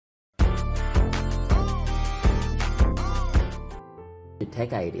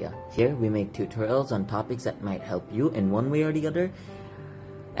tech idea. Here we make tutorials on topics that might help you in one way or the other.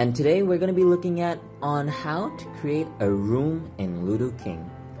 And today we're going to be looking at on how to create a room in Ludo King.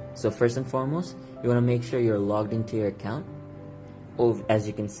 So first and foremost, you want to make sure you're logged into your account. As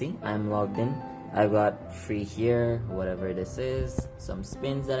you can see, I'm logged in. I've got free here, whatever this is, some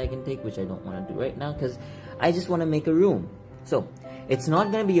spins that I can take, which I don't want to do right now because I just want to make a room. So it's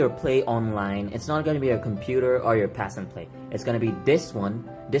not going to be your play online, it's not going to be your computer or your pass and play. It's going to be this one,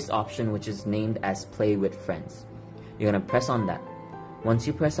 this option, which is named as play with friends. You're going to press on that. Once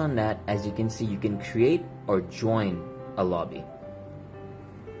you press on that, as you can see, you can create or join a lobby.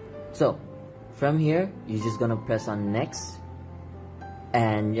 So from here, you're just going to press on next.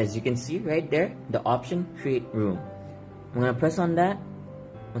 And as you can see right there, the option create room. I'm going to press on that.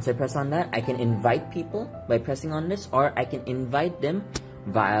 Once I press on that, I can invite people by pressing on this, or I can invite them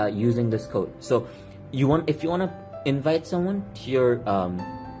via using this code. So if you want to invite someone to your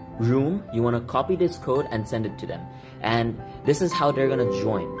room, you want to copy this code and send it to them. And this is how they're going to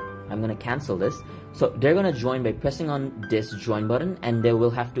join. I'm going to cancel this. So they're going to join by pressing on this join button, and they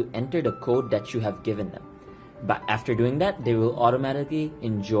will have to enter the code that you have given them. But after doing that, they will automatically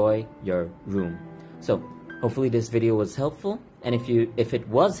enjoy your room. So hopefully this video was helpful. And if it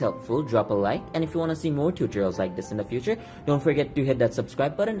was helpful, drop a like. And if you want to see more tutorials like this in the future, don't forget to hit that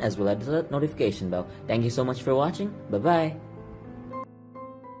subscribe button as well as the notification bell. Thank you so much for watching. Bye bye.